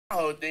My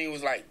whole thing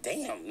was like,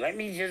 damn, let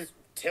me just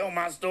tell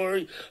my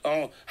story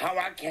on how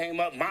I came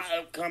up, my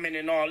upcoming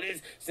and all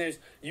this, since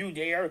you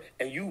there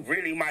and you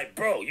really my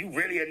bro. You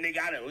really a nigga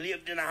I done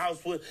lived in a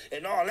house with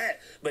and all that.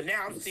 But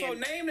now I'm seeing... So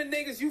name the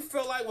niggas you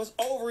feel like was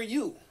over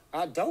you.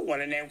 I don't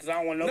want to name because I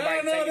don't want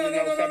nobody taking it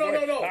no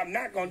separate way. I'm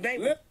not going to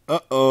name it.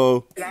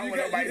 Uh-oh. I don't want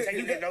nobody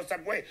taking it no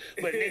separate way.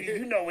 But nigga,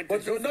 you know what the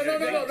truth is.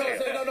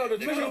 No.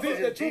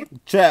 The truth.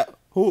 Chap,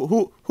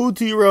 who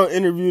T-Rail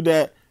interviewed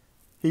that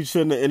he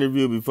shouldn't have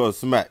interviewed before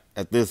Smac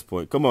at this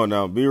point? Come on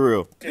now, be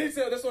real.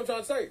 Detail, that's what I'm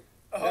trying to say.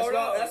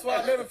 That's why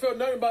I never felt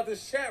nothing about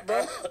this chat,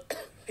 bro.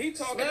 He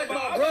talking about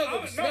my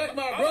brother. Smack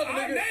my brother,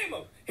 nigga. Name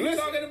him. He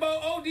talking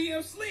about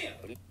ODM Slim.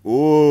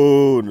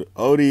 Ooh,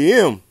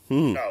 ODM.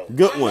 No.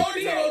 Good one.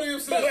 ODM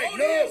Slim.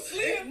 ODM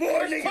Slim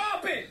was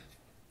popping.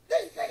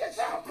 This nigga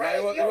sound crazy.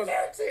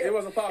 It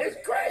wasn't popping.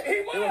 It's crazy.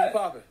 It wasn't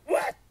popping.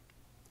 What?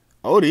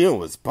 ODM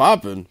was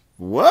popping.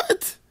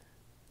 What?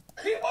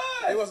 He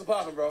was. It wasn't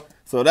popping, bro.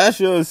 So that's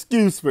your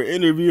excuse for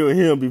interviewing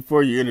him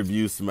before you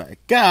interview Smac.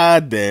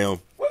 God damn.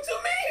 What you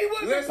mean? He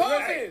wasn't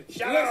popping.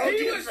 Shout out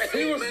He was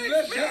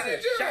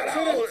manager.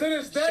 To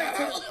this day,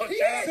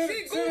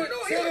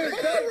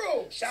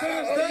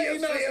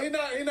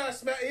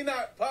 he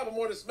not popping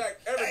more than Smac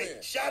ever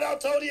been. Shout out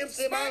to ODM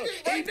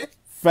Slim.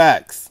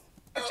 Facts.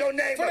 What's your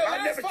name?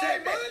 I never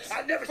said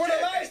that. For the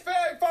last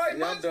 5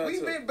 months,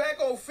 we've been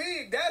back on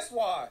Fig. That's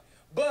why.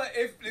 But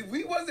if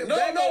we wasn't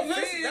back on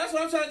Fig, that's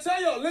what I'm trying to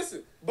tell y'all.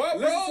 Listen,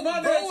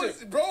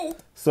 bro.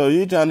 So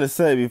you trying to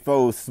say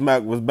before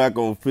Smac was back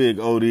on Fig,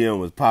 ODM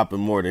was popping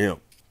more than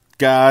him?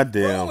 God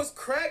damn. Bro was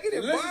cracking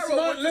and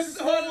viral.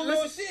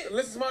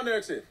 Listen to my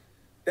narrative.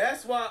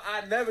 That's why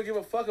I never give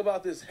a fuck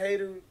about this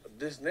narrative.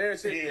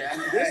 Yeah.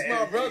 This is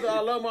my brother.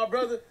 I love my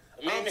brother.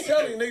 I'm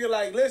telling you, nigga,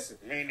 like, listen.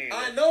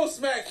 I know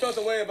Smac felt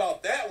the way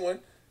about that one.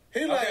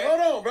 He like,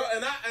 hold on, bro.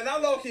 And I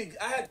low-key,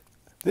 I had...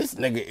 This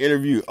nigga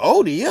interviewed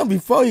ODM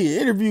before he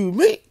interviewed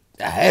me?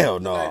 Hell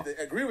no. I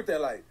agree with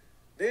that, like,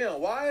 damn,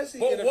 why is he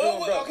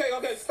interviewing, bro?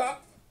 Okay,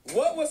 stop.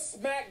 What was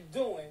Smac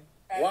doing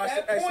at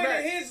that point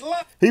in his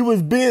life? He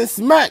was being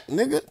Smac,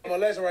 nigga. I'm a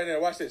legend right now.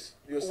 Watch this.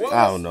 You'll see.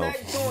 I don't know.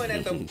 What was Smac doing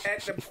at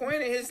the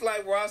point in his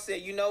life where I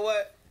said, you know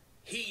what?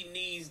 He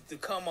needs to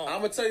come on. I'm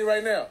going to tell you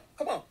right now.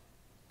 Come on.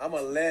 I'm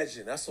a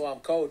legend. That's why I'm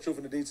cold, truth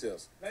in the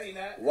details. No, you're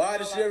not. Why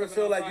did you ever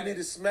feel like you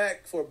needed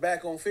Smac for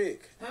back on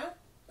Fig? Huh?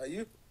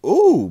 You...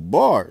 Ooh,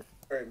 bar.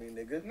 Heard me,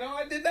 nigga. No,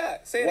 I did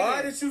not. Say it Why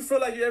again. did you feel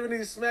like you ever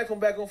needed Smac on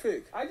back on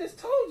Fig? I just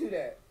told you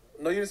that.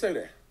 No, you didn't say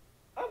that.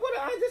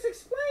 I just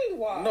explained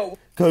why. No.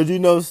 Cause you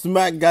know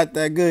Smac got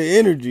that good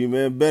energy,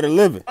 man. Better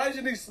living. Why did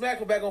you need Smac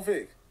on back on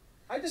Fig?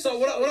 So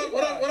what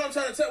I'm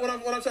trying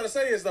to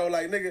say is though,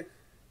 like, nigga,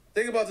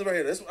 think about this right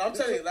here. I'm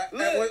telling you, like,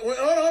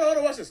 hold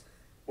on, watch this.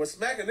 When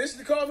Smac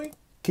initially called me,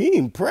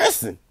 Keem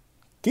pressing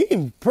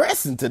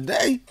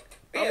today.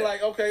 I'm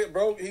like, okay,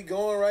 bro, he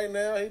going right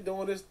now. He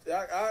doing this.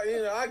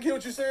 I get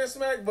what you're saying,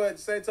 Smac, but at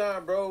the same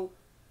time, bro,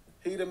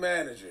 he the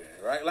manager,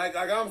 right? Like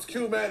I'm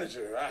Q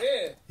manager, right?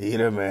 Yeah. He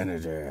the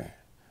manager.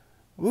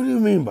 What do you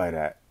mean by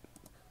that?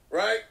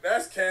 Right?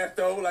 That's cat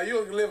though. Like, you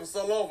don't live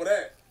so long for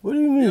that. What do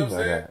you mean You know what by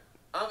I'm saying? that?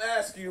 I'm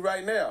asking you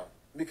right now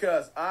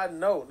because I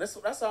know this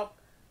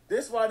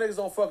why niggas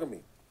don't fuck with me.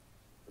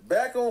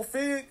 Back on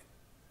Fig,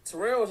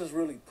 Trell was just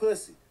really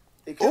pussy.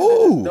 He could have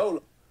did his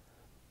dolo.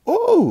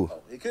 Ooh.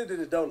 He could have did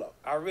it dolo.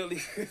 I really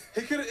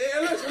He could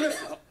have.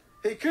 Listen.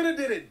 He could have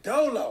did it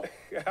dolo.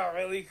 I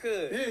really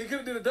could. Yeah, he could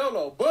have did it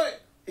dolo,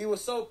 but he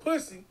was so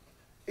pussy.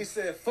 He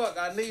said, "Fuck,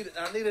 I need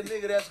a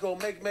nigga that's gonna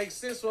make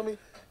sense for me,"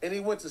 and he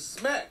went to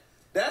Smac.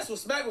 That's what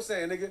Smac was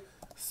saying, nigga.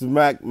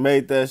 Smac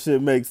made that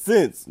shit make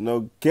sense.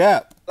 No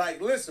cap. Like,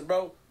 listen,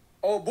 bro.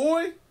 Oh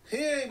boy, he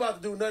ain't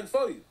about to do nothing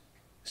for you.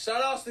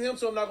 Shout outs to him,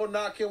 so I'm not gonna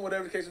knock him,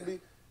 whatever the case may be.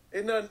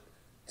 Ain't nothing.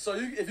 So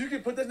if you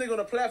can put this nigga on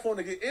a platform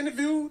to get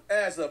interviewed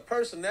as a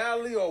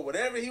personality or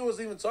whatever he was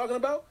even talking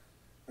about,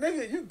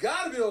 nigga, you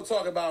gotta be able to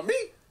talk about me.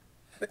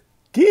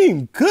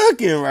 Keem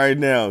cooking right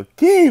now.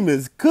 Keem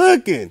is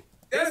cooking.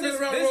 I've been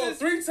around the world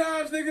 3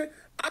 times, nigga.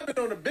 I've been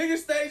on the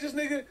biggest stages,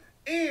 nigga,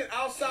 and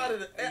outside of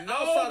that,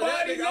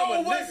 nigga, I'm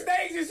a what nigga.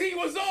 stages he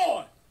was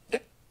on.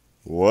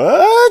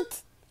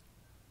 What?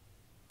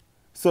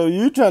 So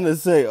you trying to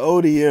say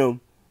ODM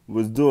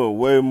was doing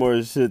way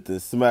more shit than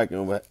Smac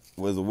and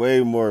was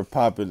way more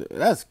popping?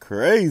 That's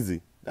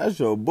crazy. That's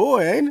your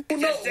boy, ain't it?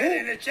 Just said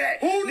in the chat.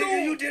 Who Nigga, knew?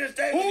 you did a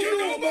thing. Who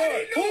knew about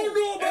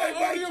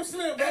Everybody- ODM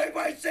Slim, bro?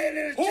 Everybody said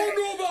in the Who chat.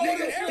 knew about Nigga, ODM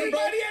Slim, bro?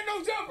 Everybody had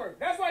no jumper.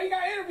 That's why he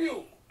got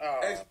interviewed.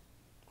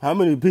 How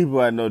many people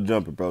had no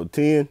jumper, bro?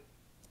 10?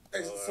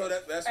 So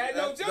that's At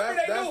no jumper,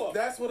 they knew him.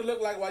 That's what it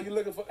looked like while you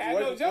looking for. At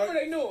no jumper,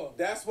 they knew him.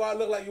 That's why it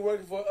looked like you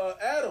working for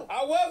Adam.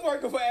 I was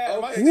working for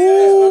Adam.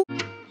 Okay.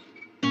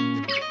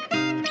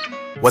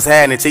 What's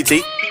happening,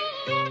 TT?